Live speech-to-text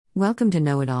Welcome to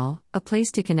Know It All, a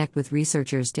place to connect with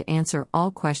researchers to answer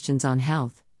all questions on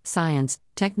health, science,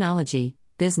 technology,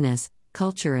 business,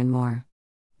 culture, and more.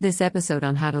 This episode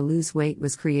on how to lose weight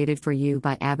was created for you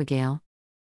by Abigail.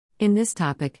 In this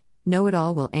topic, Know It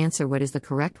All will answer what is the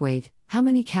correct weight, how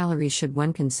many calories should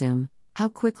one consume, how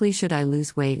quickly should I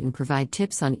lose weight, and provide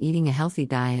tips on eating a healthy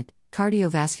diet,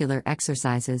 cardiovascular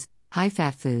exercises,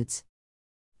 high-fat foods.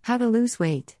 How to lose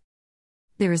weight.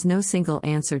 There is no single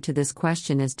answer to this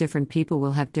question, as different people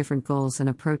will have different goals and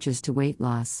approaches to weight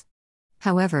loss.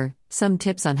 However, some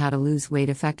tips on how to lose weight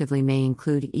effectively may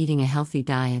include eating a healthy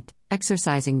diet,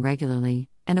 exercising regularly,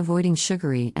 and avoiding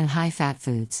sugary and high-fat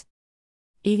foods.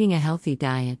 Eating a healthy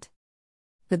diet.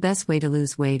 The best way to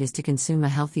lose weight is to consume a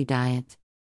healthy diet.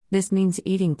 This means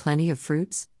eating plenty of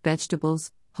fruits,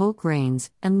 vegetables, whole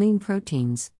grains, and lean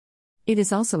proteins. It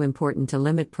is also important to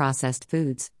limit processed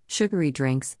foods, sugary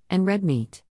drinks, and red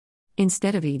meat.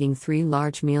 Instead of eating 3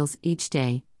 large meals each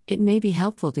day, it may be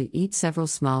helpful to eat several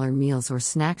smaller meals or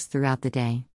snacks throughout the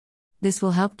day. This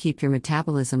will help keep your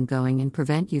metabolism going and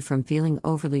prevent you from feeling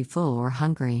overly full or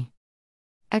hungry.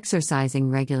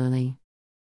 Exercising regularly.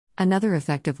 Another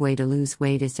effective way to lose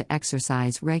weight is to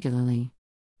exercise regularly.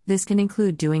 This can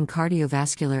include doing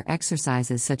cardiovascular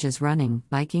exercises such as running,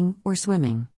 biking, or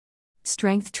swimming.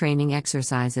 Strength training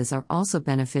exercises are also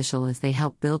beneficial as they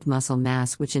help build muscle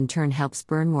mass, which in turn helps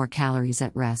burn more calories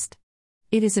at rest.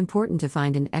 It is important to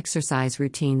find an exercise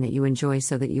routine that you enjoy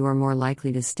so that you are more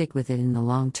likely to stick with it in the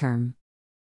long term.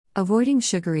 Avoiding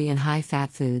sugary and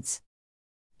high-fat foods.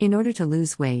 In order to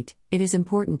lose weight, it is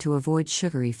important to avoid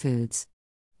sugary foods.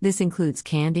 This includes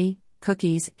candy,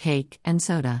 cookies, cake, and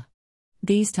soda.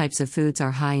 These types of foods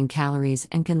are high in calories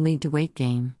and can lead to weight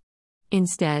gain.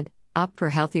 Instead, opt for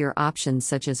healthier options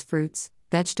such as fruits,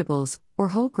 vegetables, or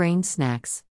whole grain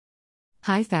snacks.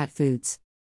 High-fat foods.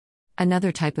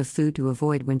 Another type of food to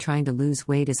avoid when trying to lose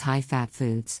weight is high-fat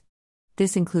foods.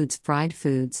 This includes fried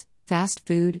foods, fast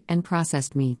food, and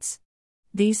processed meats.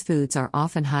 These foods are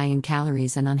often high in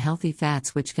calories and unhealthy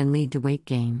fats, which can lead to weight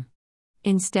gain.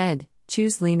 Instead,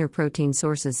 choose leaner protein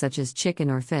sources such as chicken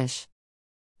or fish.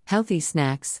 Healthy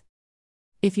snacks.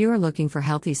 If you are looking for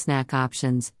healthy snack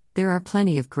options, there are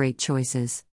plenty of great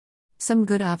choices. Some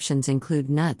good options include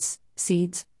nuts,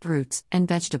 seeds, fruits, and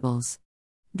vegetables.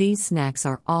 These snacks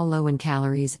are all low in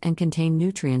calories and contain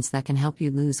nutrients that can help you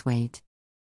lose weight.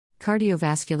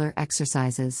 Cardiovascular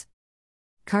exercises.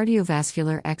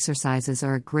 Cardiovascular exercises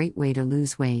are a great way to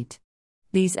lose weight.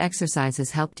 These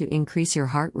exercises help to increase your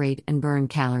heart rate and burn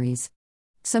calories.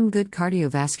 Some good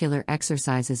cardiovascular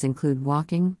exercises include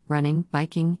walking, running,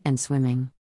 biking, and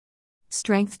swimming.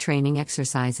 Strength training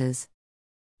exercises.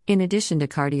 In addition to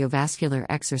cardiovascular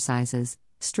exercises,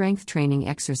 strength training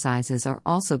exercises are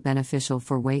also beneficial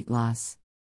for weight loss.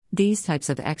 These types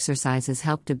of exercises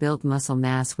help to build muscle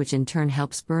mass, which in turn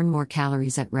helps burn more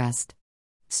calories at rest.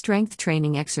 Strength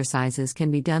training exercises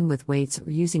can be done with weights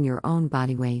or using your own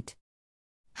body weight.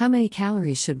 How many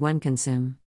calories should one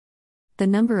consume? The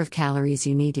number of calories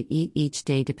you need to eat each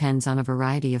day depends on a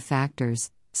variety of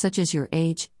factors, such as your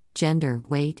age, gender,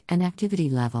 weight, and activity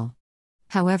level.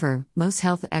 However, most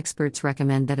health experts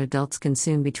recommend that adults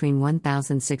consume between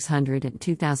 1,600 and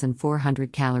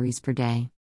 2,400 calories per day.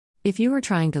 If you are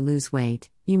trying to lose weight,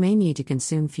 you may need to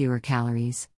consume fewer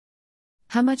calories.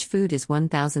 How much food is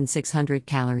 1,600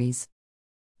 calories?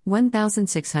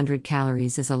 1,600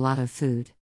 calories is a lot of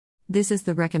food. This is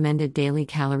the recommended daily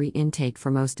calorie intake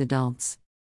for most adults.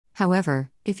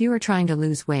 However, if you are trying to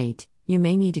lose weight, you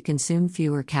may need to consume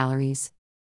fewer calories.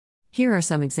 Here are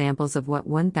some examples of what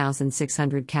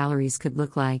 1,600 calories could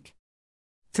look like.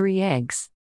 3 eggs.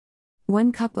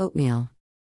 1 cup oatmeal.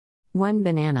 1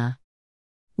 banana.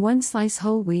 1 slice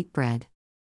whole wheat bread.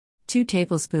 2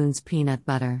 tablespoons peanut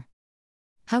butter.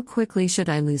 How quickly should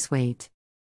I lose weight?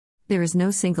 There is no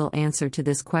single answer to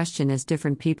this question, as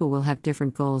different people will have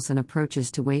different goals and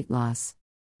approaches to weight loss.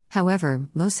 However,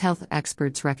 most health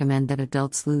experts recommend that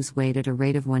adults lose weight at a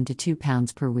rate of 1 to 2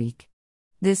 pounds per week.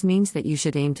 This means that you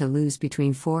should aim to lose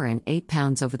between 4 and 8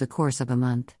 pounds over the course of a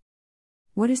month.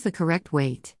 What is the correct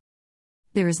weight?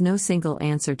 There is no single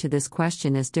answer to this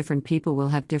question, as different people will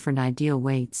have different ideal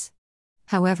weights.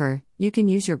 However, you can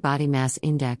use your body mass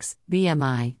index,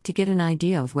 BMI, to get an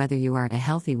idea of whether you are at a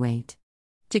healthy weight.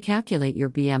 To calculate your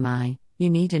BMI,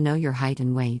 you need to know your height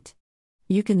and weight.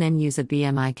 You can then use a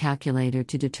BMI calculator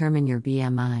to determine your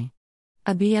BMI.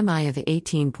 A BMI of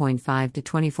 18.5 to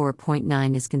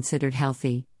 24.9 is considered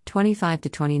healthy, 25 to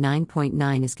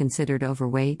 29.9 is considered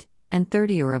overweight, and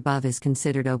 30 or above is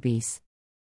considered obese.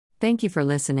 Thank you for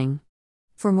listening.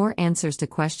 For more answers to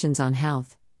questions on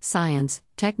health, science,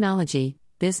 technology,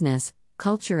 business,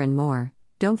 culture, and more,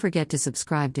 Don't forget to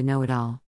subscribe to know it all.